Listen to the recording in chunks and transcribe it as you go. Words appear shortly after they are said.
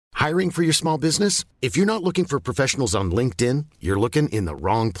Hiring for your small business? If you're not looking for professionals on LinkedIn, you're looking in the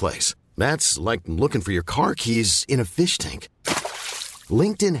wrong place. That's like looking for your car keys in a fish tank.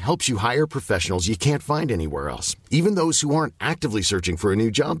 LinkedIn helps you hire professionals you can't find anywhere else, even those who aren't actively searching for a new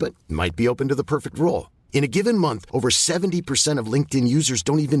job but might be open to the perfect role. In a given month, over 70% of LinkedIn users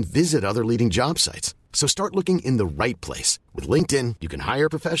don't even visit other leading job sites. So start looking in the right place. With LinkedIn, you can hire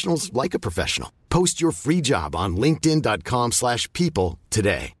professionals like a professional. Post your free job on linkedin.com/people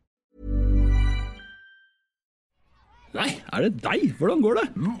today. Nei, det deg? Hvordan går det?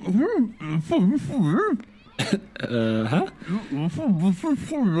 Hæ? Hva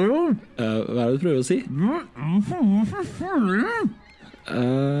det du prøver å si?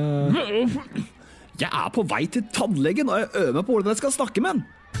 Jeg på vei til tannlegen, og jeg øver meg på hvordan jeg skal snakke med den.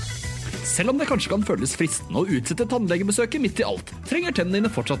 Selv om det kanskje kan føles fristende å utsette tannlegebesøket midt i alt, trenger tennene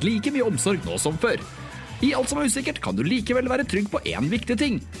dine fortsatt like mye omsorg nå som før. I alt som usikkert kan du likevel være trygg på en viktig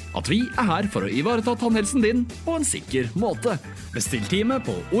ting. At vi her for å ivareta tannhelsen din på en sikker måte. Bestill time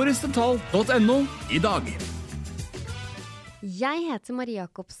på oresdental.no i dag. Jeg heter Marie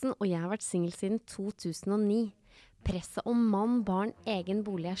Jacobsen, og jeg har vært single siden 2009. Presset om mann, barn, egen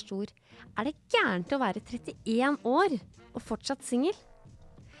bolig stor. Det gærent å være 31 år og fortsatt single?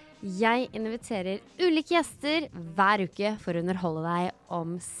 Jeg inviterer ulike gjester hver uke for å underholde deg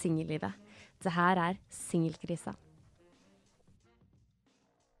om singellivet. Det her Singelkrisa.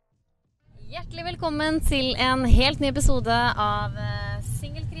 Hjertelig velkommen til en helt ny episode av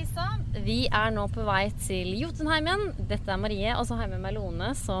Singelkrisa. Vi nå på vei til Jotunheimen. Dette Marie, og så har jeg med meg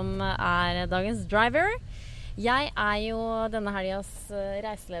Lone, som dagens driver. Jeg jo denne helgas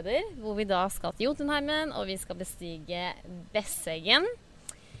reiseleder, hvor vi da skal til Jotunheimen, og vi skal bestige Besseggen.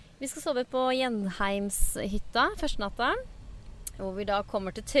 Vi skal sove på Jennheimshytta første natta, hvor vi da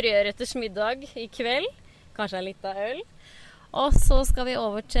kommer til treretters middag i kveld, kanskje en liten øl. Og så skal vi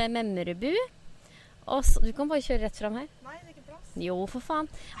over til Memrebu. Og så, du kan bare kjøre rett frem her. Nei, det ikke plass. Jo, for faen.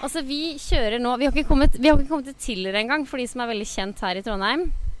 Altså, vi kjører nå, vi har ikke kommet til Tiller en gang, for de som veldig kjent her i Trondheim.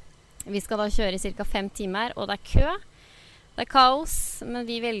 Vi skal da kjøre i ca. 5 timer, og det kø. Det kaos, men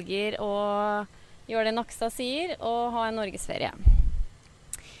vi velger å gjøre det Nakstad sier, og ha en norgesferie.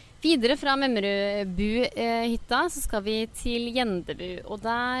 Videre fra Memrebu-hytta så skal vi til Gjendebu, og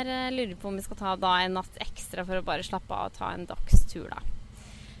der lurer vi på om vi skal ta da en natt ekstra for å bare slappe av og ta en dagstur da.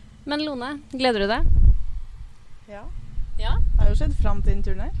 Men Lone, gleder du deg? Ja. Ja? Jeg har jo sett frem til den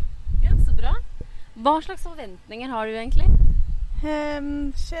turen her. Ja, så bra. Hva slags forventninger har du egentlig?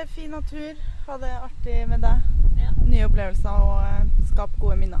 Se fin natur, ha det artig med deg. Ja. Nye opplevelser og skape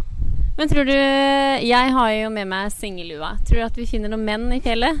gode minner. Men tror du, jeg har jo med meg singellua. Tror du at vi finner noen menn i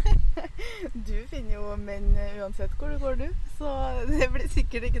fjellet? Du finner jo menn uansett hvor du går, du. Så det blir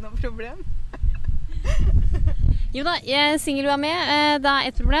sikkert ikke noe problem. Jo da, singellua med. Det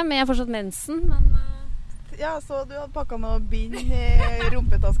et problem, men jeg har fortsatt mensen. Men, Ja, så du hadde pakket noe bind i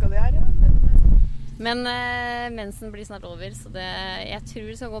rumpetaska di her, ja. Men mensen blir snart over, så jeg tror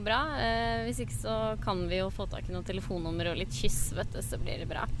det skal gå bra. Hvis ikke så kan vi jo få tak i noen telefonnummer og litt kyss, vet du, så blir det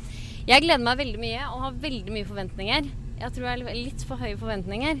bra. Jeg gleder meg veldig mye og har veldig mye forventninger. Jeg tror jeg har litt for høye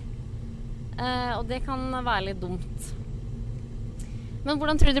forventninger. Og det kan være litt dumt. Men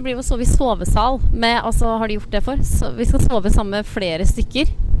hvordan tror du det blir å sove i sovesal? Har de gjort det for? Så vi skal sove sammen med flere stykker.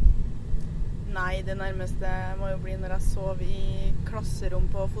 Nei, det nærmeste må jo bli når jeg sov i klasserom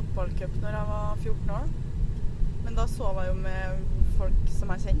på fotballcup når jeg var 14 år. Men da sov jeg jo med folk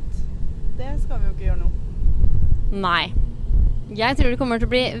som jeg kjent. Det skal vi jo ikke gjøre nå. Nei. Jeg tror det kommer til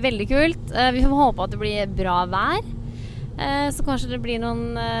å bli veldig kult. Vi får håpe at det blir bra vær. Så kanskje det blir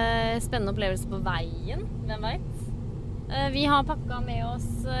noen spennende opplevelser på veien. Hvem vet? Vi har pakket med oss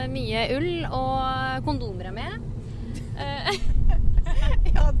mye ull, og kondomer med.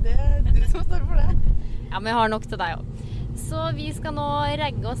 Ja, det du som står for det. Ja, men jeg har nok til deg også. Så vi skal nå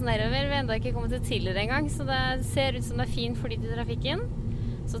regge oss nedover. Vi har enda ikke kommet til Tiller en gang, så det ser ut som det fint for de til trafikken.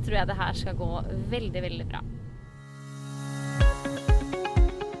 Så tror jeg det her skal gå veldig, veldig bra.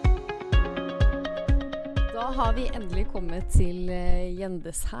 Da har vi endelig kommet til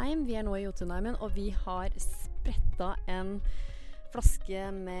Gjendesheim. Vi nå i Jotunheimen, og vi har sprettet en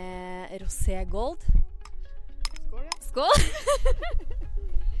flaske med Rosé Gold. Skål, ja. Skål!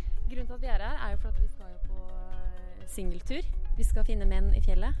 Grunnen til at vi her jo for at vi skal jo på singeltur. Vi skal finne menn i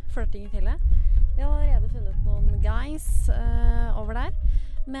fjellet, flørting i fjellet. Vi har allerede funnet noen guys over der,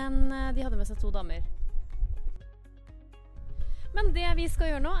 men de hadde med seg 2 damer. Men det vi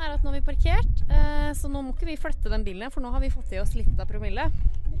skal gjøre nå at nå har vi parkert, så nå må ikke vi flytte den bilen, for nå har vi fått i oss litt av promille.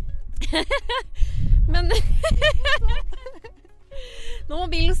 Men nå må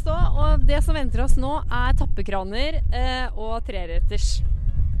bilen stå, og det som venter oss nå tappekraner og treretters.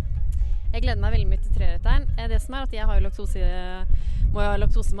 Jeg gleder meg veldig mye til treretteren. Det som at jeg har jo må ha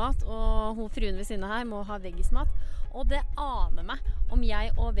laktosemat, og fruen ved siden av her må ha veggismat. Og det aner meg om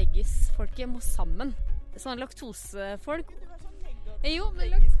jeg og veggisfolket må sammen. Sånn laktosefolk. Jo,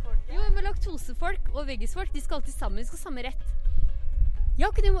 men laktosefolk og veggisfolk, de skal alltid sammen. De skal ha samme rett. Ja,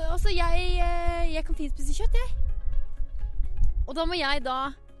 altså jeg kan fint spise kjøtt, jeg. Og da må jeg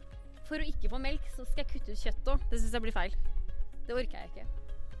for å ikke få melk, så skal jeg kutte ut kjøtt også. Det synes jeg blir feil. Det orker jeg ikke.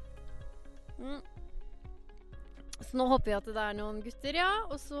 Så nå håper jeg at det noen gutter, ja.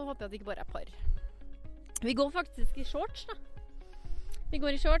 Og så håper jeg at det ikke bare par. Vi går faktisk i shorts, da. Vi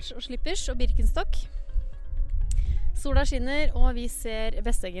går i shorts og slippers og Birkenstock. Sola skinner, og vi ser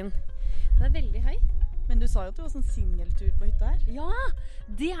Besseggen. Den veldig høy. Men du sa jo at det var sånn singeltur på hytta her. Ja,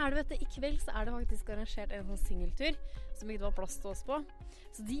 det det, vet du. I kveld så det faktisk arrangert en sånn singeltur som ikke var plass til oss på.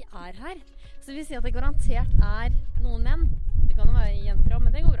 Så de her. Så det vil si at det garantert noen menn. Det kan jo være jenter også,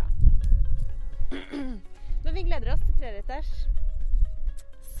 men det går bra. Men vi gleder oss til treretters.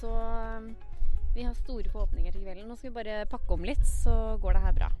 Så vi har store forhåpninger til kvelden. Nå skal vi bare pakke om litt, så går det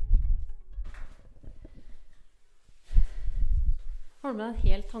her bra. Har du med deg en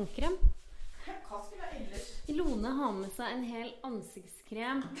hel tannkrem? Hva skulle jeg ellers? Lone har med seg en hel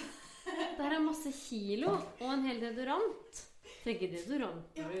ansiktskrem. Det her masse kilo og en hel deodorant. Trenger ikke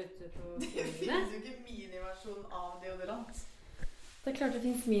deodorant når du ute på Det finnes jo ikke miniversjon av deodorant. Det klart det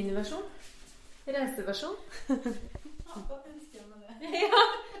finnes miniversjon. Reiseversjon. Ja, da ønsker jeg meg det. Ja,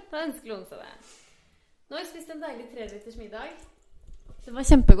 da ønsker Lone seg det. Nå har vi spist en deilig 3-retters middag. Det var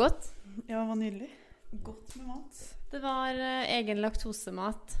kjempegodt. Ja, det var nydelig. Godt med mat. Det var egen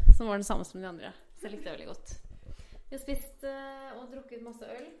laktosemat, som var den samme som de andre. Så jeg likte det veldig godt. Vi har spist og drukket masse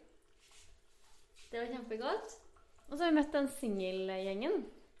øl. Det var kjempegodt. Og så har vi møtt den singelgjengen.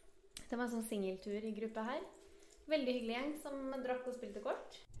 Det var en sånn singeltur i gruppe her. Veldig hyggelig gjeng som drakk og spilte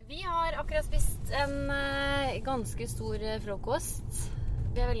kort. Vi har akkurat spist en ganske stor frokost.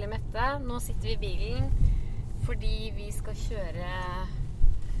 Vi veldig mette. Nå sitter vi i bilen fordi vi skal kjøre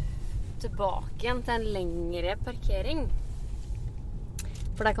tilbake igjen til en lengre parkering.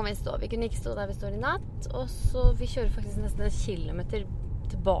 For der kan vi stå. Vi kunne ikke stå der vi står i natt. Og så vi kjører faktisk nesten 1 kilometer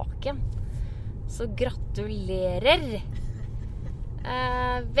tilbake igjen. Så gratulerer!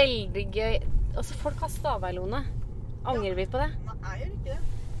 Veldig gøy. Altså, folk har staveilone. Angrer vi på det? Nei, jeg gjør ikke det.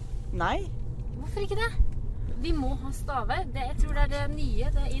 Nei. Hvorfor ikke det? Vi må ha stave. Jeg tror det det nye.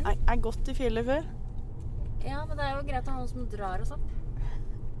 Det inn. Jeg gått i fjellet før. Ja, men det jo greit å ha noen som drar oss opp.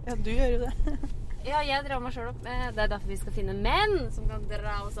 Ja, du gjør jo det. Ja, jeg drar meg selv opp. Det derfor vi skal finne menn som kan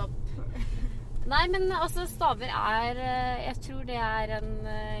dra oss opp. Nei, men altså staver jeg tror det en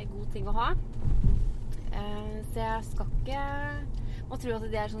god ting å ha. Så jeg skal ikke man tror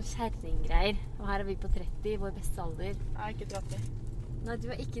at det sånn kjerringgreier. Og her vi på 30, vår beste alder. Jeg ikke 30. Nei, du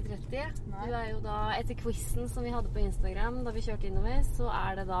ikke 30. Nei. Du jo da, etter quizen som vi hadde på Instagram da vi kjørte innover, så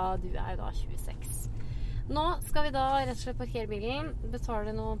det da, du jo da 26. Nå skal vi da rett og slett parkere bilen,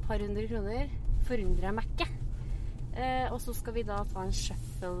 betale noen par hundre kroner, forundrer jeg meg ikke. Og så skal vi da ta en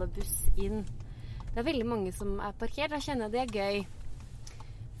shufflebuss inn. Det veldig mange som parkert, da kjenner jeg det gøy.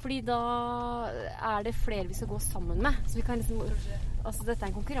 Fordi da det flere vi skal gå sammen med. Så vi kan liksom, altså dette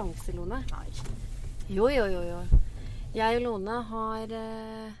en konkurranselone. Nei. Jo. Jeg og Lone har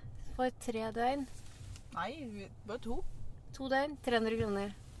for 3 døgn. Nei, bare 2. 2 døgn, 300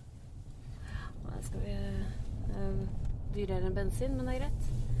 kroner. Da skal vi dyrere enn bensin, men det greit.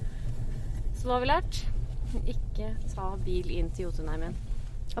 Så hva har vi lært? Ikke ta bil inn til Jotunheimen.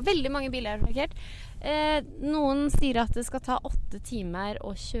 Det veldig mange biler parkert. Noen sier at det skal ta 8 timer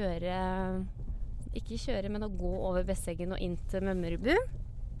å kjøre, ikke kjøre, men å gå over Besseggen og inn til Mømmerbu.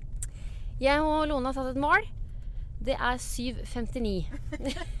 Jeg og Lone har tatt et mål. Det 7:59.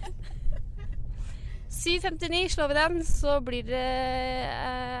 7:59 slår vi den, så blir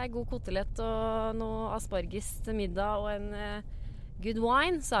det god kotelett og noe asparges til middag og en good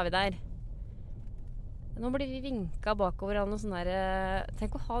wine, så vi der. Nå blir vi vinket bakover av noe sånn der,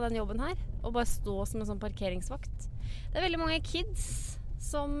 tenk å ha den jobben her, og bare stå som en sånn parkeringsvakt. Det veldig mange kids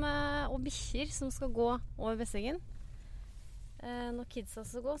og bikkjer som skal gå over Besseggen. Når kidsa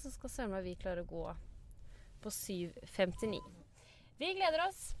skal gå, så skal søren meg vi klare å gå på 7:59. Vi gleder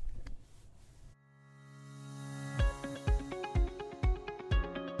oss!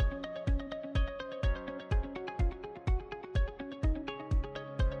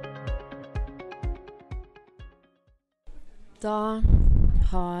 Da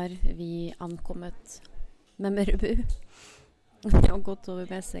har vi ankommet Mømmerbu. Jeg har gått over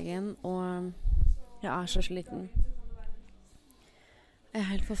Besseggen, og jeg så sliten. Jeg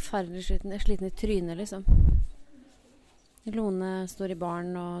helt forferdelig sliten. Jeg sliten i trynet, liksom. Lone står i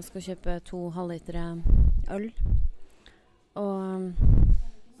baren og skal kjøpe 2 halvlitere øl. Og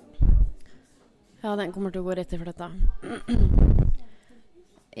ja, den kommer til å gå rett i fløtta.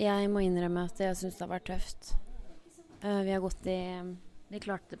 Jeg må innrømme at jeg synes det har vært tøft. Vi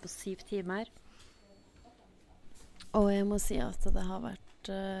klarte det på 7 timer. Og jeg må si at det har vært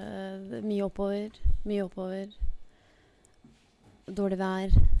mye oppover. Dårlig vær,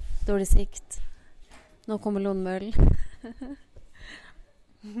 dårlig sikt. Nå kommer Lundmøll.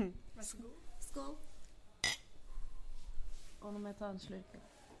 Skål. Og nå må jeg ta en slurk.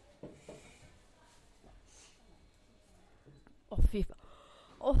 Fy faen.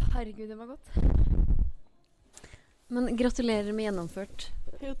 Herregud, det var godt. Men gratulerer med gjennomført.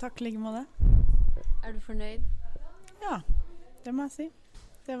 Jo, takk like med det. Er du fornøyd? Ja, det må jeg si.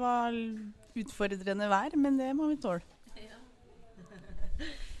 Det var utfordrende vær, men det må vi tåle.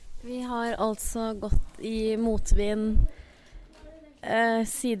 Vi har altså gått i motvind,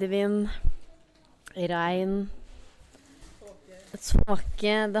 sidevind, regn,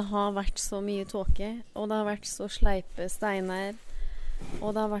 tåke. Det har vært så mye tåke, og det har vært så sleipe steiner,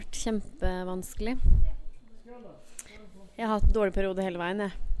 og det har vært kjempevanskelig. Jeg har hatt en dårlig periode hele veien,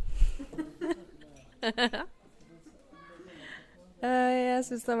 jeg. Jeg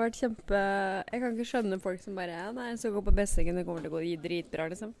synes det har vært Jeg kan ikke skjønne folk som bare nei, jeg skal gå på Besseggen, det kommer til å gå dritbra,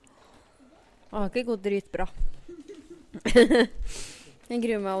 liksom. Det har ikke gått dritbra. Jeg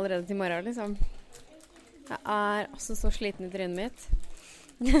gruer meg allerede til morgen, liksom. Jeg er også så sliten i trynet mitt.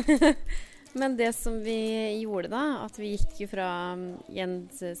 Men det som vi gjorde da, at vi gikk jo fra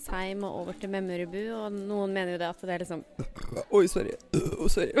Jensheim og over til Memmerud, og noen mener jo det at det er liksom Oi, sorry.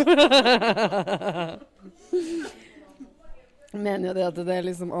 Mener jo det at det er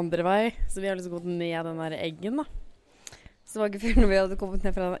liksom andre vei, så vi har liksom gått ned den der eggen da. Så det var ikke før når vi hadde kommet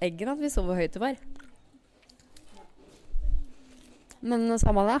ned fra den eggen at vi så hvor høyt det var. Men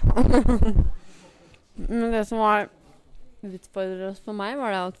samme det. Men det som var utfordrende for meg var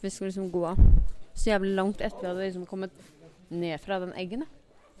det at vi skulle liksom gå så jævlig langt etter vi hadde liksom kommet ned fra den eggen.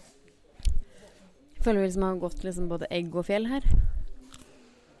 Jeg føler vi liksom har gått liksom både egg og fjell her.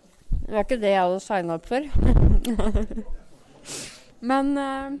 Det var ikke det jeg hadde signet opp for. Men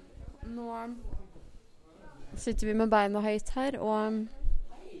nå sitter vi med beina høyt her, og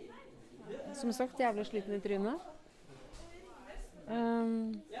som sagt, jævlig sliten i trynet.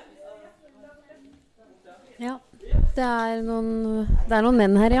 Ja, det er noen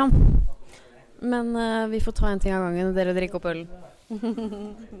menn her, ja. Men vi får ta en ting av gangen, og dere drikker opp øl.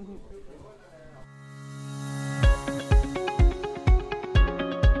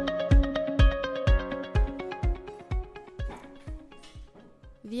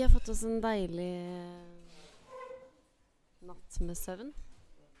 Vi har fått oss en deilig natt med søvn.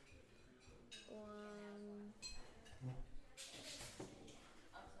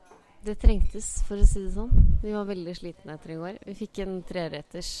 Det trengtes, for å si det sånn. Vi var veldig slitne etter i går. Vi fikk en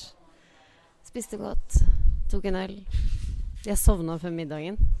 3-retters. Spiste godt. Tok en øl. Jeg sovnet før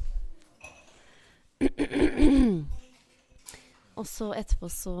middagen. Og så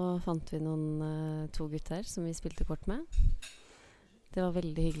etterpå så fant vi 2 gutter som vi spilte kort med. Det var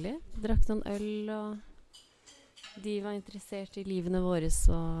veldig hyggelig. Drakk noen øl, og de var interessert i livene våre,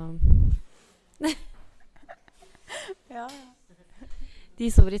 så Ja. De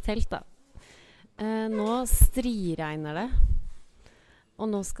sover i telt, da. Nå striregner det. Og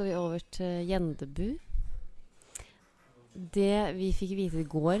nå skal vi over til Gjendebu. Det vi fikk vite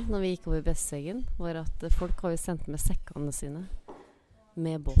i går når vi gikk over Besseggen, var at folk har jo sendt med sekkene sine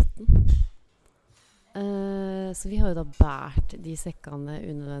med båten. Så vi har jo da bært de sekkene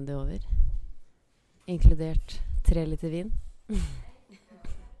unødvendig over. Inkludert 3 liter vin.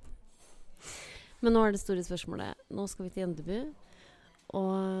 Men nå er det store spørsmålet. Nå skal vi til Gjendebu.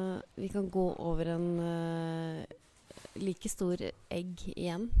 Og vi kan gå over en like stor egg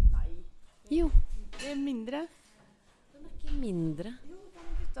igjen. Nei. Jo. Det er mindre. Den er ikke mindre. Jo, de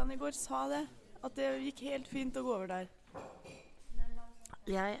guttene i går sa det. At det gikk helt fint å gå over der.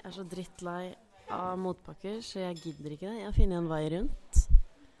 Jeg er så drittlei av motbakker, så jeg gidder ikke det. Jeg har funnet en vei rundt.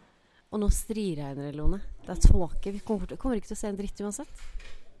 Og nå striregner det, Lone. Det er tåke. Vi kommer ikke til å se en dritt uansett.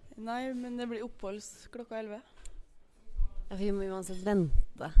 Nei, men det blir oppholds klokka 11. Ja, vi må uansett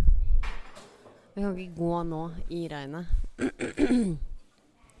vente. Vi kan ikke gå nå i regnet.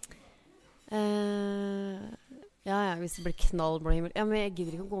 Ja, hvis det blir knallblå himmel. Ja, men jeg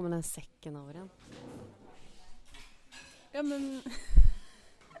gidder ikke å gå med den sekken over igjen. Ja, men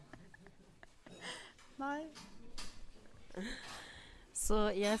Nei. Så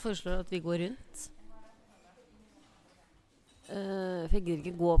jeg foreslår at vi går rundt. For jeg gidder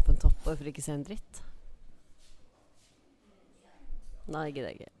ikke gå opp en topp for ikke se en dritt. Nei, det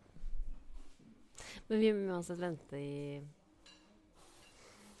gidder jeg ikke. Men vi må uansett vente i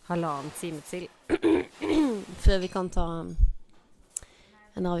 1,5 time til før vi kan ta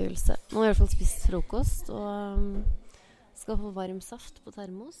en avgjørelse. Nå har jeg i hvert fall spist frokost og skal få varm saft på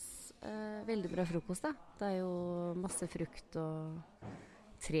termos. Veldig bra frokost da. Det er jo masse frukt og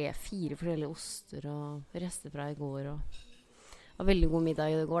 3-4 forskjellige oster og rester fra i går og veldig god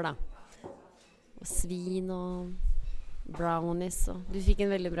middag i går da. Og svin og brownies og du fikk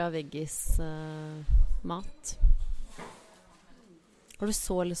en veldig bra veggis mat. Har du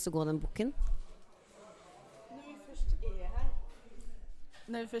så lyst til å gå den bukken?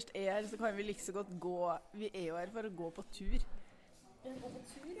 Når vi først er her, så kan vi like så godt gå. Vi er jo her for å gå på tur. Og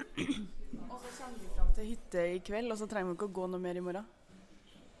så kommer vi frem til hytte i kveld, og så trenger vi ikke å gå noe mer i morgen.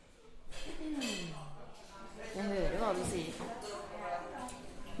 Jeg hører hva du sier.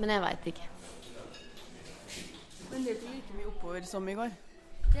 Men jeg vet ikke. Men det er ikke like mye oppover som i går.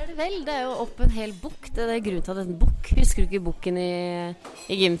 Det er det vel. Det er jo opp en hel bukk. Det er grunnen til at det er en bukk. Husker du ikke bukken i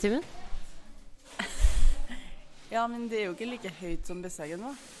gymtimen? Ja, men det er jo ikke like høyt som Besseggen,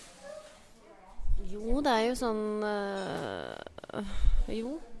 da. Jo, det er jo sånn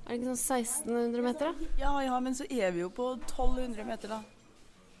jo, er det ikke sånn 1600 meter da? Ja, men så er vi jo på 1200 meter da.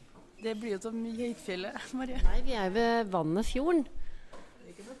 Det blir jo som i Høytfjellet, Marie. Nei, vi er ved vannet, fjorden. Det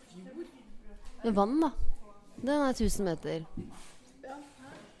er ikke ved fjord. Ved vann da. Den er 1000 meter. Ja,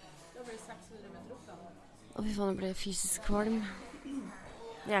 da blir det 600 meter opp da. Å, fy faen, jeg ble fysisk kvalm.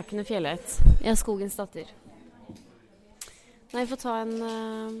 Jeg er ikke noe fjellhet. Jeg er skogens datter. Nei, vi får ta en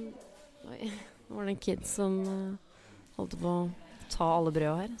oi, nå var det en kid som holdt på å ta alle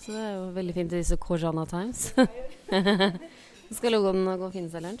brød her. Så det er jo veldig fint i disse Korsana Times. Så skal Logan gå og finne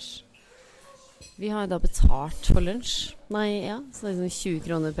seg lunsj. Vi har da betalt for lunsj. Nei, ja, så det er sånn 20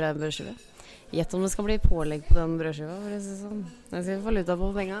 kroner per brødskive. Gjett om det skal bli pålegg på den brødskiva, for det er sånn. Jeg skal få valuta på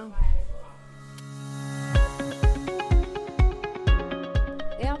penger.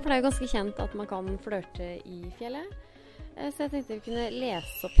 Ja, for det er jo ganske kjent at man kan flørte i fjellet. Så jeg tenkte vi kunne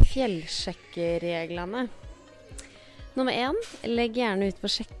lese opp fjellsjekkereglene. Nummer 1. Legg gjerne ut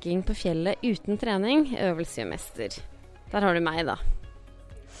på sjekking på fjellet uten trening. Øvelse gjør mester. Der har du meg da.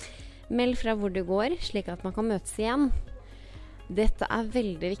 Meld fra hvor du går, slik at man kan møtes igjen. Dette er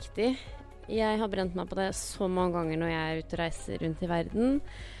veldig viktig. Jeg har brent meg på det så mange ganger når jeg er ute og reiser rundt i verden.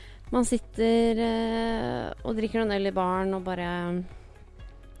 Man sitter og drikker noen øl i baren og bare...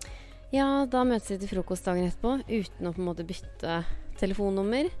 Ja, da møtes vi til frokost dagen etterpå, uten å på en måte bytte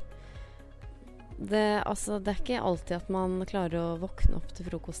telefonnummer. Det er ikke alltid at man klarer å våkne opp til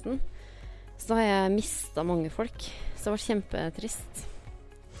frokosten. Så da har jeg mistet mange folk. Så det har vært kjempetrist.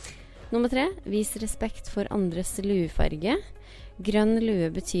 Nummer 3. Vis respekt for andres luefarge. Grønn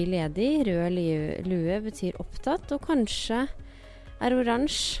lue betyr ledig, rød lue betyr opptatt, og kanskje er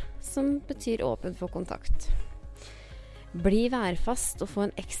oransje, som betyr åpen for kontakt. Bli værfast og få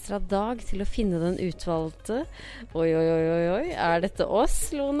en ekstra dag til å finne den utvalgte. Oi, er dette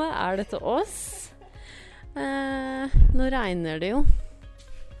oss, Lone? Er dette oss? Nå regner det jo.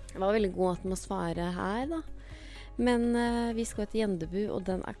 Det var veldig god atmosfære her da. Men vi skal til Gjendebu, og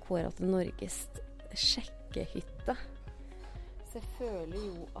den er kåret til Norges sjekkehytte. Så jeg føler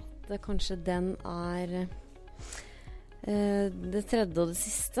jo at kanskje den er det tredje og det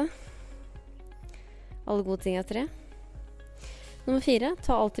siste. Alle gode ting er 3. Nummer 4.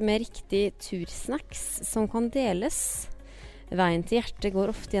 Ta alltid med riktig tursnacks som kan deles. Veien til hjertet går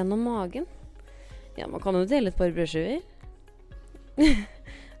ofte gjennom magen. Ja, man kan jo dele et par brødskiver.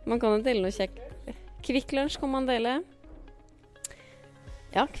 Man kan jo dele noe kjekt. Kvikk Lunsj kan man dele.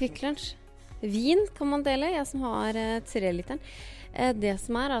 Ja, Kvikk Lunsj. Vin kan man dele, jeg som har 3 literen. Det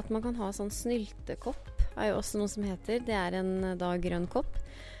som er at man kan ha sånn snyltekopp, er jo også noe som heter. Det er en da grønn kopp.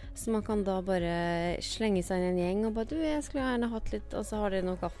 Så man kan da bare slenge seg inn i en gjeng og bare, du, jeg skulle gjerne hatt litt, og så har dere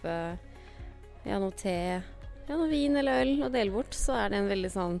noe kaffe, ja, noe te, ja, noe vin eller øl og dele bort, så er det en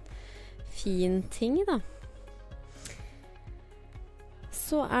veldig sånn fin ting da.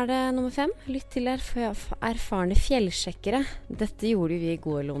 Så er det nummer 5, lytt til erfarne fjellsjekkere. Dette gjorde vi i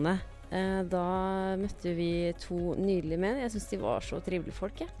går, Lone. Da møtte vi 2 nydelige menn, jeg synes de var så trivelige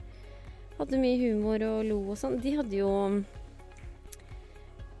folk, jeg. Hadde mye humor og lo og sånn. De hadde jo...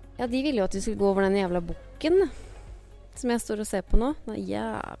 Ja, de ville jo at vi skulle gå over den jævla bukken som jeg står og ser på nå.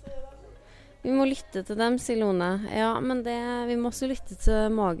 Vi må lytte til dem, sier Lone. Ja, men vi må også lytte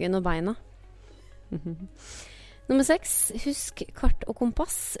til magen og beina. Nummer 6. Husk kart og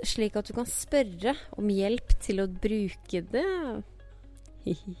kompass, slik at du kan spørre om hjelp til å bruke det.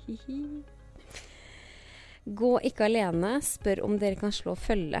 Gå ikke alene, spør om dere kan slå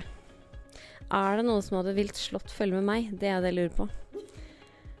følge. Er det noe som hadde vilt slått følge med meg? Det er det jeg lurer på.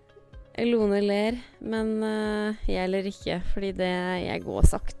 Lone ler, men jeg ler ikke, fordi jeg går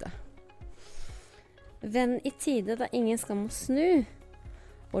sakte. Venn i tide da ingen skal må snu,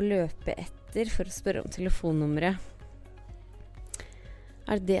 og løpe etter for å spørre om telefonnummeret.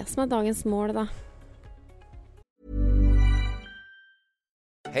 Det som dagens mål, da?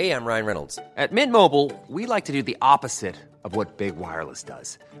 Hey, I'm Ryan Reynolds. At Mint Mobile, we like to do the opposite of what Big Wireless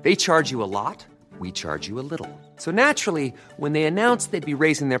does. They charge you a lot. We charge you a little. So naturally, when they announced they'd be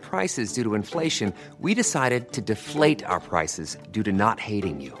raising their prices due to inflation, we decided to deflate our prices due to not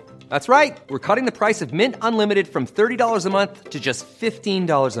hating you. That's right. We're cutting the price of Mint Unlimited from $30 a month to just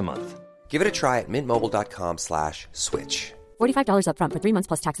 $15 a month. Give it a try at mintmobile.com/switch. $45 up front for 3 months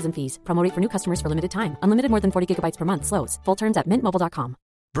plus taxes and fees. Promo rate for new customers for limited time. Unlimited more than 40 gigabytes per month. Slows full terms at mintmobile.com.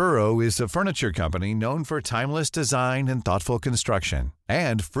 Burrow is a furniture company known for timeless design and thoughtful construction,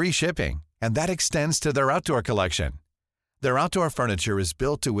 and free shipping, and that extends to their outdoor collection. Their outdoor furniture is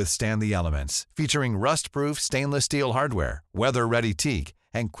built to withstand the elements, featuring rust-proof stainless steel hardware, weather-ready teak,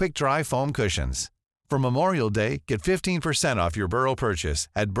 and quick-dry foam cushions. For Memorial Day, get 15% off your Burrow purchase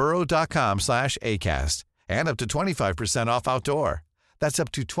at burrow.com/acast, and up to 25% off outdoor. That's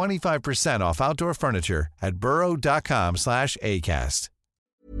up to 25% off outdoor furniture at burrow.com/acast.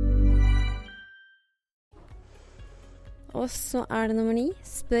 Og så det nummer 9.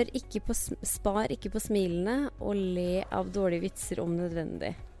 Spar ikke på smilene, og le av dårlige vitser om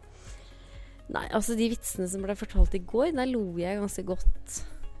nødvendig. Nei, altså de vitsene som ble fortalt i går, der lo jeg ganske godt,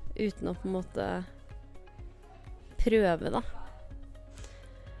 uten å på en måte prøve da.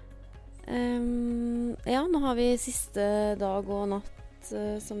 Ja, nå har vi siste dag og natt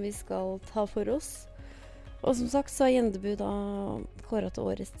som vi skal ta for oss. Og som sagt så Gjendebu da kåret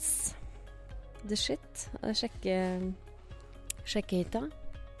til årets The Shit. Sjekkehita.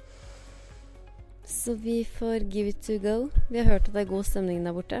 Så vi får give it to go. Vi har hørt at det god stemning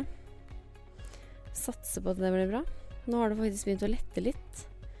der borte. Satser på at det blir bra. Nå har det faktisk begynt å lette litt.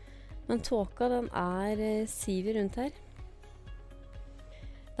 Men tåka den siver rundt her.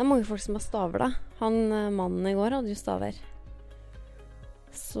 Det mange folk som har staver da. Mannen i går hadde jo staver.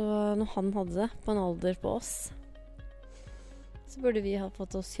 Så når han hadde det på en alder på oss, så burde vi ha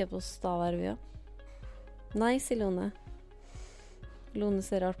fått oss kjøpt oss staver vi også. Nei, sier Lone. Lone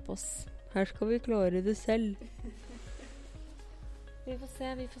ser rart på oss. Her skal vi klare det selv. Vi får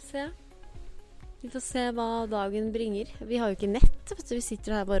se. Vi får se hva dagen bringer. Vi har jo ikke nett, vet du. Vi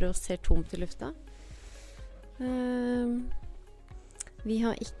sitter her bare og ser tomt i lufta. Vi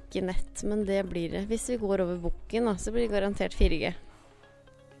har ikke nett, men det blir det. Hvis vi går over bukken da, så blir det garantert 4G.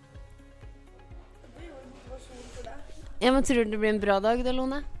 Ja, men tror du det blir en bra dag da,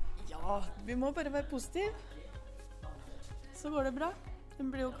 Lone? Ja, vi må bare være positive. Så går det bra. Det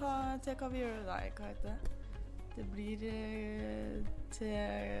blir jo til hva vi gjør det. Nei, hva heter det? Det blir til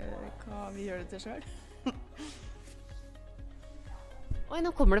hva vi gjør det til selv. Oi,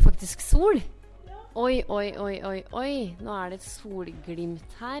 nå kommer det faktisk sol. Oi. Nå det et solglimt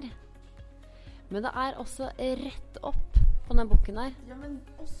her. Men det også rett opp på den bukken der. Ja, men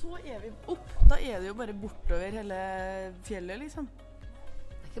og så vi opp. Da det jo bare bortover hele fjellet, liksom.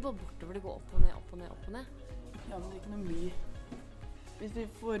 Det ikke bare bortover, det går opp og ned, opp og ned, opp og ned. Ja, men det ikke noe mye. Hvis vi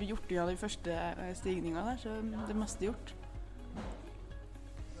får gjort de første stigninga der, så det meste gjort.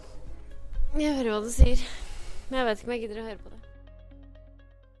 Jeg hører hva du sier, men jeg vet ikke om jeg gidder å høre på det.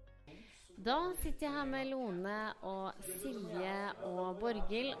 Da sitter jeg her med Lone og Silje og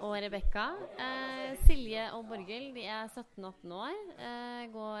Borghild og Rebecca. Silje og Borghild, de 17-18 år,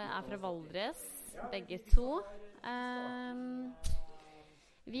 fra Valdres, begge to.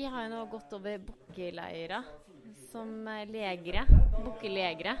 Vi har jo nå gått over bukkeleira som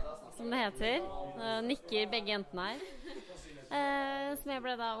bukkelegere, som det heter. Nikker begge jentene her. Som jeg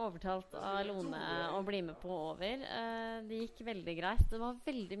ble da overtalt av Lone å bli med på over. Det gikk veldig greit. Det var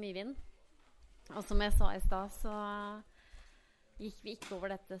veldig mye vind. Og som jeg sa i sted, så gikk vi ikke over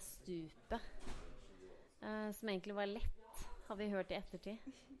dette stupet, som egentlig var lett, har vi hørt i ettertid.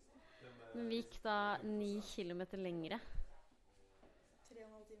 Men vi gikk da 9 kilometer lengre.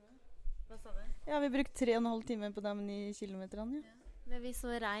 3,5 timer. Hva sa du? Ja, vi brukte 3,5 timer på de 9 kilometerne, ja. Men vi så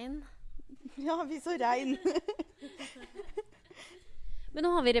regn. Ja, vi så regn. Men nå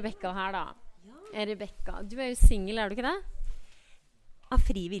har vi Rebecca her da. Ja. Rebecca, du jo single, du ikke det? Av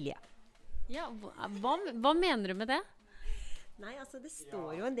fri vilje. Ja, hva mener du med det? Nei, altså det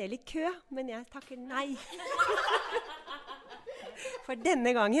står jo en del i kø, men jeg takker nei. For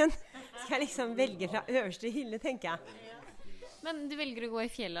denne gangen skal jeg liksom velge fra øverste hylle, tenker jeg. Men du velger å gå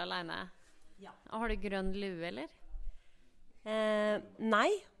i fjellet alene? Ja. Har du grønn lue, eller?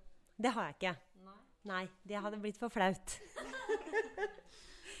 Nei, det har jeg ikke. Nei, det hadde blitt for flaut.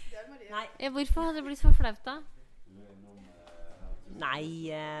 Det Nei. Hvorfor hadde det blitt for flaut da? Nei,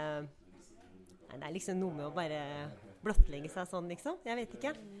 det er liksom noe med å bare blottlegge seg sånn, liksom. Jeg vet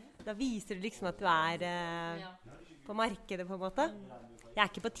ikke. Da viser du liksom at du på markedet, på en måte. Jeg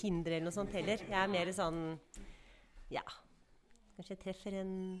ikke på Tinder eller noe sånt heller. Jeg mer sånn, kanskje jeg treffer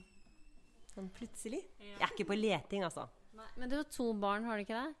en sånn plutselig. Jeg ikke på leting, altså. Nei, men du har 2 barn, har du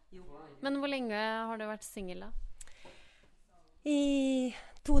ikke det? Jo. Men hvor lenge har du vært single da? I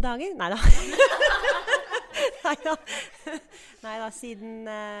 2 dager? Neida. Neida, siden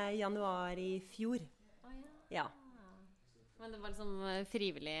januar i fjor. Ja. Men det var liksom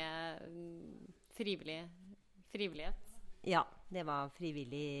frivillighet? Ja, det var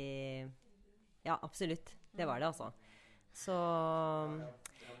frivillig. Ja, absolutt. Det var det altså. Så,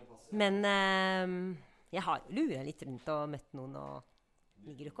 men jeg har luret litt rundt og møtt noen, og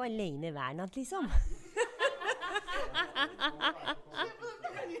ligger jo ikke alene hver natt, liksom.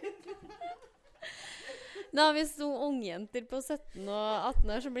 Da har vi så ungjenter på 17 og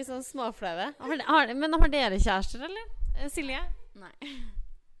 18 år som blir sånn småflaue. Men har dere kjærester, eller? Silje? Nei.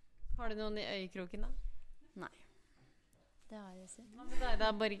 Har du noen i øyekroken da? Nei. Det har jeg ikke. Hva med deg da,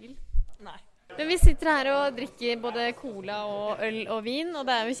 Borghild? Nei. Men vi sitter her og drikker både cola og øl og vin, og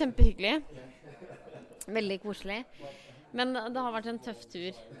det jo kjempehyggelig. Veldig koselig. Men det har vært en tøff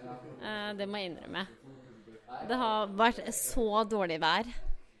tur. Det må jeg innrømme. Det har vært så dårlig vær.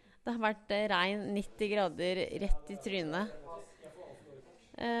 Det har vært regn 90 grader rett i trynet.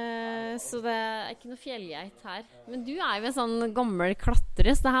 Så det ikke noe fjellgeit her. Men du jo en sånn gammel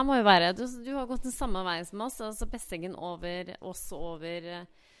klatrer, så det her må jo være... Du har gått den samme veien som oss, altså Besseggen over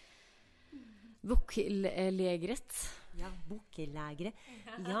Bukkelegret. Ja, Bukkelegret.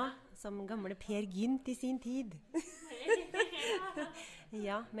 Ja, som gamle Per Gynt i sin tid.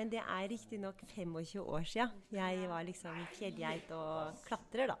 Ja, men det riktig nok 25 år siden. Jeg var liksom fjellgeit og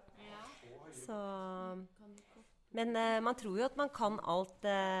klatrer da. Så, men man tror jo at man kan alt,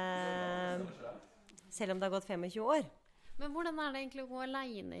 selv om det har gått 25 år. Men hvordan det egentlig å gå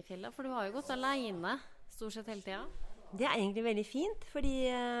alene i fjellet? For du har jo gått alene stort sett hele tiden. Det egentlig veldig fint,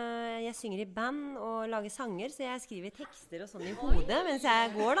 fordi jeg synger i band og lager sanger, så jeg skriver tekster og sånn i hodet mens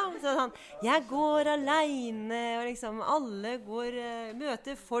jeg går da. Så sånn, jeg går alene, og liksom alle går,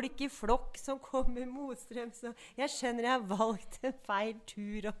 møter folk i flokk som kommer motstrøms, så jeg skjønner jeg har valgt en feil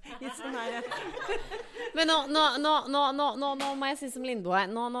tur og litt sånn her. Men nå må jeg si som Lindbo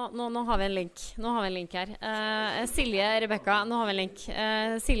her, nå har vi en link her. Silje, Rebecca, nå har vi en link.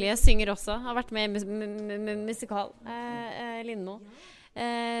 Silje synger også, har vært med i musikal. Lindmo.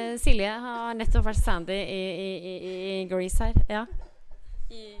 Silje har nettopp vært Sandy i Grease her. Ja.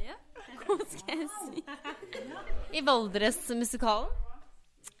 Ja, hva skal jeg si? I Valdres-musikalen?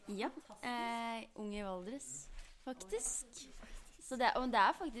 Ja, Unge Valdres, faktisk. Så det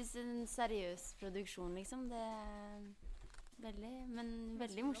faktisk en seriøs produksjon, liksom. Det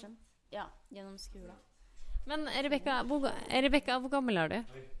veldig morsomt. Ja, gjennom skolen. Men Rebecca, hvor gammel du?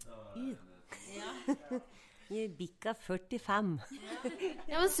 Jeg bikka 45.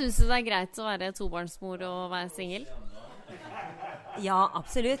 Ja, men synes du det greit å være tobarnsmor og være single? Ja,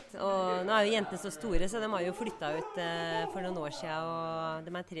 absolutt. Og nå jo jentene så store, så de har jo flyttet ut for noen år siden, og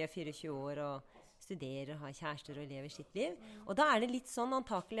de 23-24 år og studerer og har kjærester og lever sitt liv. Og da det litt sånn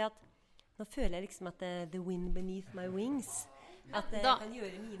antakelig at nå føler jeg liksom at the wind beneath my wings, at jeg kan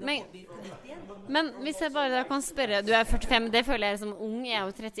gjøre mine hobbyer på nytt igjen. Men hvis jeg bare kan spørre, du 45, det føler jeg som ung, jeg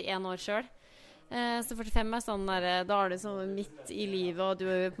jo 31 år selv. Så 45 sånn der, da du sånn midt i livet, og du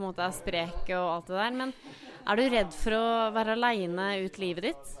på en måte sprek og alt det der. Men du redd for å være alene ut livet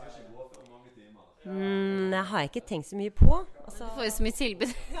ditt? Det har jeg ikke tenkt så mye på. Altså, du får jo så mye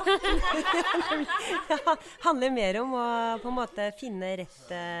tilbud. Det handler mer om å på en måte finne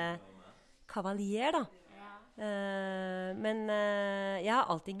rett kavalier, da. Men jeg har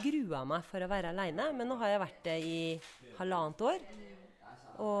alltid gruet meg for å være alene, men nå har jeg vært det i 1,5 år.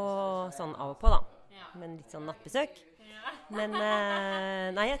 Og sånn av og på da, men litt sånn nattbesøk. Men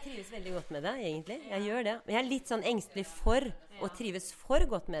nei, jeg trives veldig godt med det, egentlig. Jeg gjør det. Men jeg litt sånn engstelig for å trives for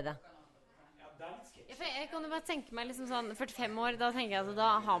godt med det. Jeg kan jo bare tenke meg liksom sånn 45 år, da tenker jeg at da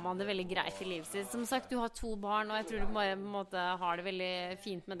har man det veldig greit i livet sitt. Som sagt, du har 2 barn, og jeg tror du bare på en måte har det veldig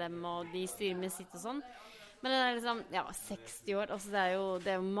fint med dem, og de styrer med sitt og sånn. Men det liksom, 60 år, altså det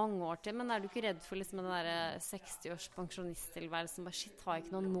er jo mange år til, men du ikke redd for liksom den der 60-års pensjonisttilværelsen, bare shit, har jeg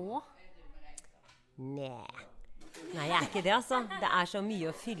ikke noe nå? Nei, jeg ikke det, altså. Det så mye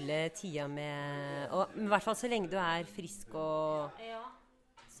å fylle tida med, og i hvert fall så lenge du frisk og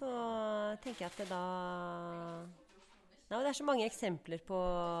så tenker jeg at det da det så mange eksempler på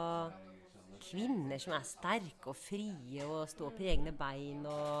kvinner som sterke og frie og står på egne bein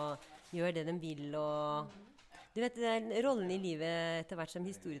og gjør det de vil. Og du vet, rollen i livet etter hvert som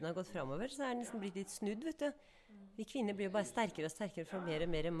historien har gått fremover, så den liksom blitt litt snudd, vet du. Vi kvinner blir jo bare sterkere og sterkere, får mer og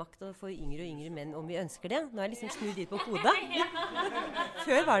mer makt og får yngre og yngre menn om vi ønsker det. Nå liksom snudd litt på hodet.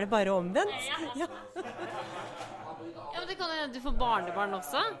 Før var det bare omvendt. Ja. Ja, men det kan jo du får barnebarn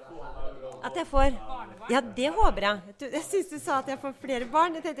også. At jeg får? Ja, det håper jeg. Jeg synes du sa at jeg får flere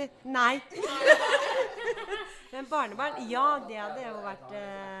barn. Jeg tenkte, nei. Men barnebarn, ja, det hadde jo vært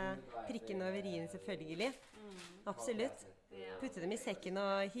prikken over i-en selvfølgelig. Absolutt. Putte dem i sekken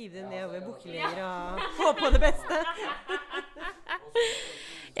og hive dem ned over bukkeleger og håpe på det beste.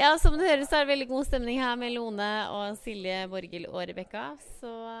 Ja, som du hører så det veldig god stemning her med Lone og Silje, Borghild og Rebecca.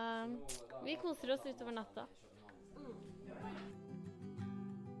 Så vi koser oss utover natta.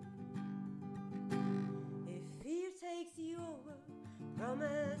 If fear takes you over,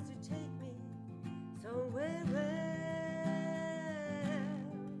 promise to take me somewhere else.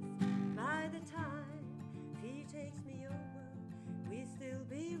 By the time fear takes me over, we still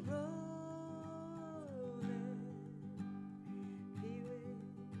be rolling. Beware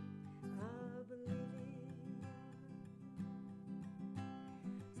of believing.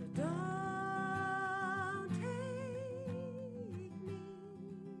 So don't take me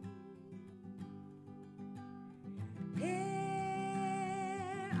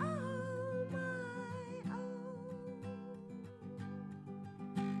here on my own.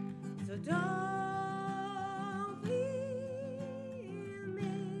 So don't leave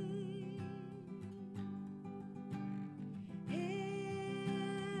me here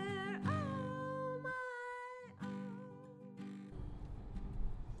on my own.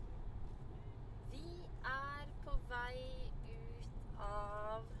 Vi på vei ut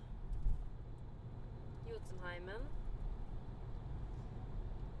av Jotunheimen.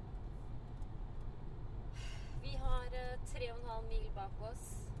 Vi har 3,5 mil bak oss.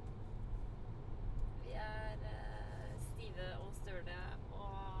 Vi stive og støle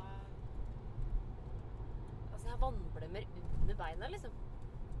og altså jeg har vannblemmer under beina liksom.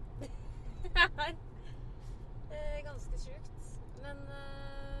 Det ganske sjukt. Men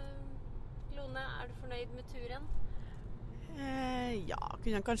Lone, du fornøyd med turen? Ja,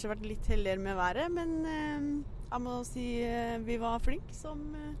 kunne kanskje vært litt heldigere med været, men jeg må si vi var flinke som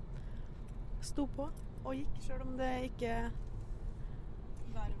sto på og gikk, selv om det ikke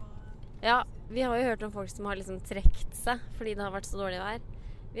været var... Ja, vi har jo hørt om folk som har liksom trekt seg fordi det har vært så dårlig vær.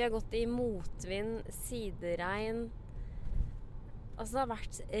 Vi har gått i motvind, sideregn. Altså det har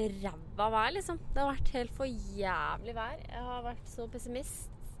vært ræva vær liksom. Det har vært helt for jævlig vær. Jeg har vært så pessimist.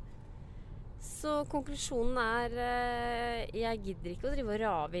 Så konklusjonen jeg gidder ikke å drive og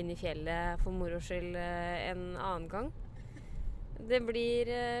rave inn i fjellet for moro skyld en annen gang. Det blir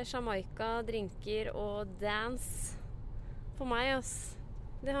Jamaica, drinker og dance for meg, ass.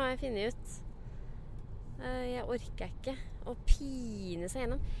 Det har jeg funnet ut. Jeg orker ikke å pine seg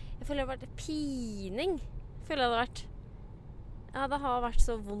gjennom. Jeg føler det har vært pining. Føler jeg det har vært. Ja, det har vært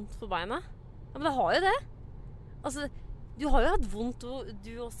så vondt på beina. Ja, men det har jo det. Altså, du har jo hatt vondt,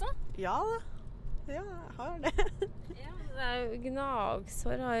 du også? Ja da. Ja, jeg har det. Ja, det jo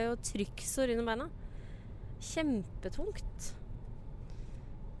gnagsår, har jo trykksår under beina. Kjempetungt.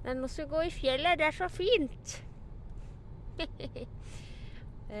 Men nå skal vi gå i fjellet, det så fint.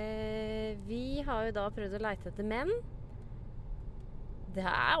 Vi har jo da prøvd å lete etter menn. Det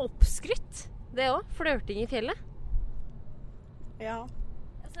oppskrytt, det også. Flørting i fjellet. Ja.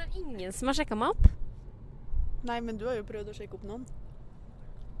 Altså, det ingen som har sjekket meg opp. Nei, men du har jo prøvd å sjekke opp noen.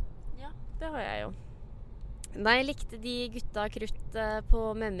 Ja, det har jeg jo. Nei, jeg likte de gutta krutt på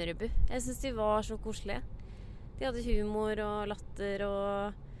Memmerubu. Jeg synes de var så koselige. De hadde humor og latter, og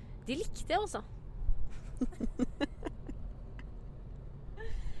de likte jeg også.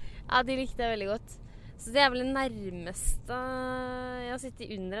 Ja, de likte jeg veldig godt. Så det vel det nærmeste jeg har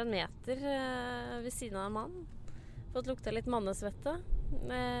sittet under 1 meter ved siden av en mann. Fått lukta litt mannesvette.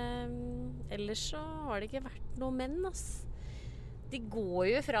 Ellers så har det ikke vært noen menn, ass. De går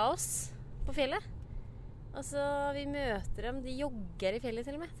jo fra oss på fjellet. Altså, vi møter dem. De jogger i fjellet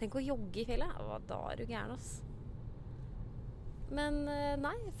til og med. Tenk å jogge i fjellet. Å, da du gæren, ass. Men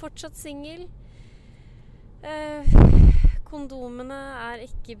nei, fortsatt single. Kondomene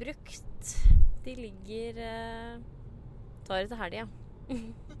ikke brukt. De ligger tar det til helga.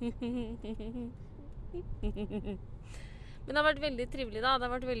 Men det har vært veldig trivelig da. Det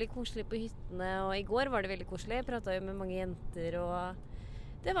har vært veldig koselig på hyttene, og i går var det veldig koselig. Jeg pratet jo med mange jenter, og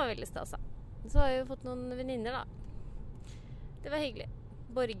det var veldig stas. Så har jeg jo fått noen venninner da. Det var hyggelig.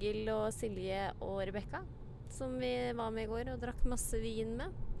 Borghild og Silje og Rebecca, som vi var med i går og drakk masse vin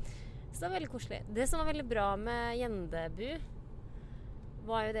med. Så det var veldig koselig. Det som var veldig bra med Gjendebu,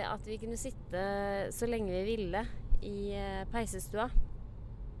 var jo det at vi kunne sitte så lenge vi ville i peisestua.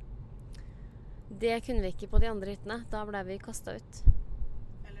 Det kunne vi ikke på de andre hyttene. Da ble vi kastet ut.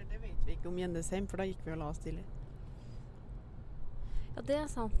 Eller det vet vi ikke om Gjendesheim, for da gikk vi og la oss tidlig. Ja, det er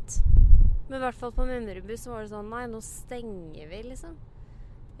sant. Men i hvert fall på Mømmerudbu så var det sånn, nei, nå stenger vi liksom.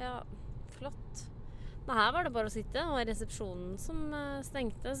 Ja, flott. Men her var det bare å sitte, og resepsjonen som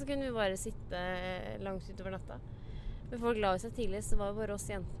stengte, så kunne vi bare sitte langt utover natta. Men folk la seg tidlig, så var det bare oss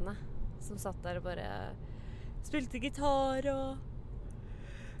jentene som satt der og bare spilte gitar og...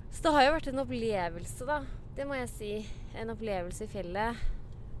 Så det har jo vært en opplevelse da, det må jeg si. En opplevelse i fjellet.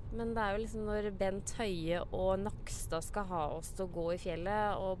 Men det er jo liksom når Bent Høie og Nakstad skal ha oss til å gå i fjellet,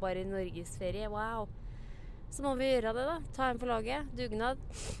 og bare i Norgesferie, wow. Så må vi gjøre det da, ta en på laget, dugnad.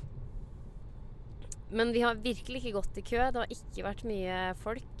 Men vi har virkelig ikke gått i kø. Det har ikke vært mye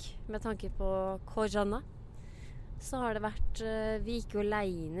folk med tanke på korona. Så har det vært, vi gikk jo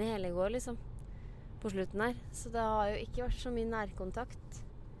alene hele går liksom, på slutten her. Så det har jo ikke vært så mye nærkontakt.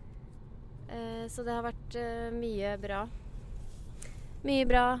 Så det har vært mye bra. Mye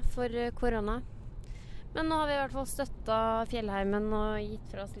bra for korona. Men nå har vi i hvert fall støttet Fjellheimen og gitt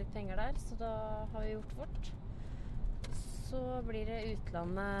fra oss litt penger der. Så da har vi gjort vårt. Så blir det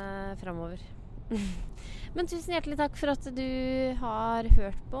utlandet fremover. Men tusen hjertelig takk for at du har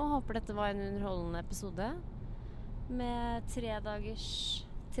hørt på. Håper dette var en underholdende episode med 3 dagers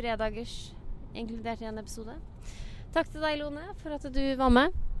inkludert i en episode. Takk til deg, Lone, for at du var med.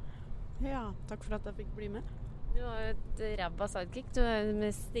 Ja, takk for at jeg fikk bli med. Du har jo et ræva sidekick. Du er jo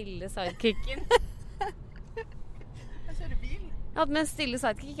med stille sidekicken. Jeg kjører bil. Jeg hadde med en stille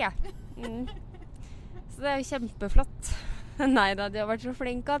sidekick, jeg. Så det er jo kjempeflott. Neida, du har vært så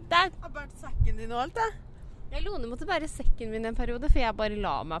flink at det. Jeg har båret sekken din og alt, jeg. Jeg Lone måtte bære sekken min en periode, for jeg bare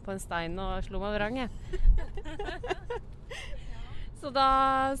la meg på en stein og slo meg vrang, jeg. Så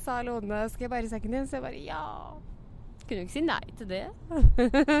da sa Lone, skal jeg bære sekken din? Så jeg bare, ja. Kunne jo ikke si nei til det.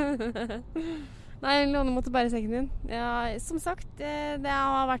 Nei, Lone måtte bære sekken din. Ja, som sagt, det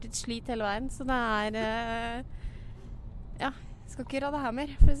har vært et slit hele veien, så det er... Ja, skal ikke gjøre det her mer,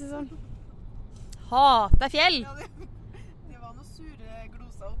 for å si sånn. Hater fjell! Ja, det var noen sure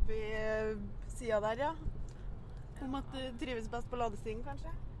gloser oppi siden der, ja. Om at du trives best på ladestien,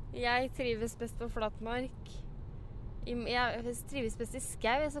 kanskje? Jeg trives best på flatmark. Jeg trives best i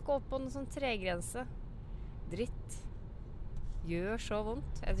skau. Jeg skal ikke opp på noen sånn tregrense. Dritt. Gjør så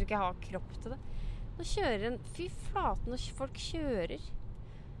vondt. Jeg tror ikke jeg har kropp til det. Nå kjører en... Fy flaten, når folk kjører.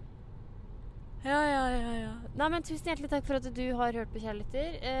 Ja. Nei, men tusen hjertelig takk for at du har hørt på,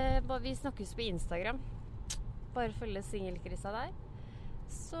 kjærligheter. Vi snakkes på Instagram. Bare følge Singelkrisa der.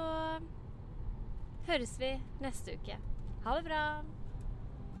 Så høres vi neste uke. Ha det bra!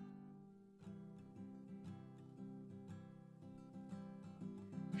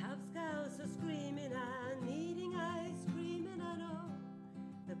 Cub Scouts are screaming and eating ice cream, and I know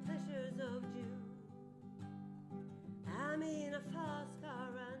the pleasures of June. I'm in a fast car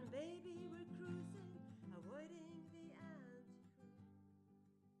and baby we're cruising, avoiding the anti-cruise.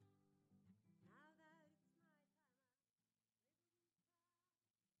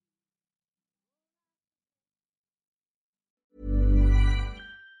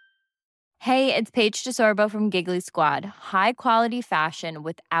 Hey, it's Paige DeSorbo from Giggly Squad. High quality fashion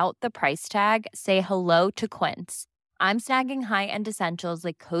without the price tag. Say hello to Quince. I'm snagging high-end essentials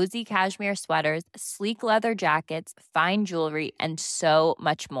like cozy cashmere sweaters, sleek leather jackets, fine jewelry, and so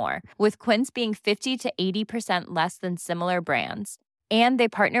much more. With Quince being 50 to 80% less than similar brands. And they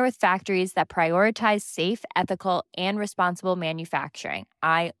partner with factories that prioritize safe, ethical, and responsible manufacturing.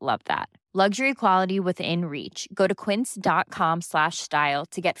 I love that. Luxury quality within reach. Go to quince.com/style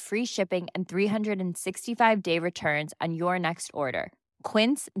to get free shipping and 365-day returns on your next order.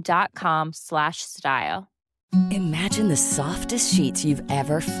 Quince.com/style. Imagine the softest sheets you've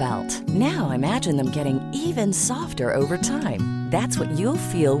ever felt. Now imagine them getting even softer over time. That's what you'll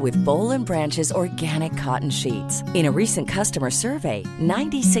feel with Boll & Branch's organic cotton sheets. In a recent customer survey,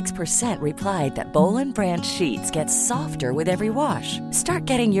 96% replied that Boll & Branch sheets get softer with every wash. Start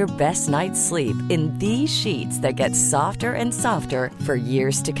getting your best night's sleep in these sheets that get softer and softer for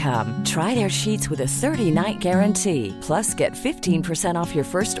years to come. Try their sheets with a 30-night guarantee. Plus, get 15% off your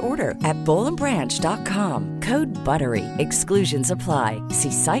first order at bollandbranch.com. Code BUTTERY. Exclusions apply.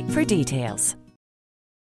 See site for details.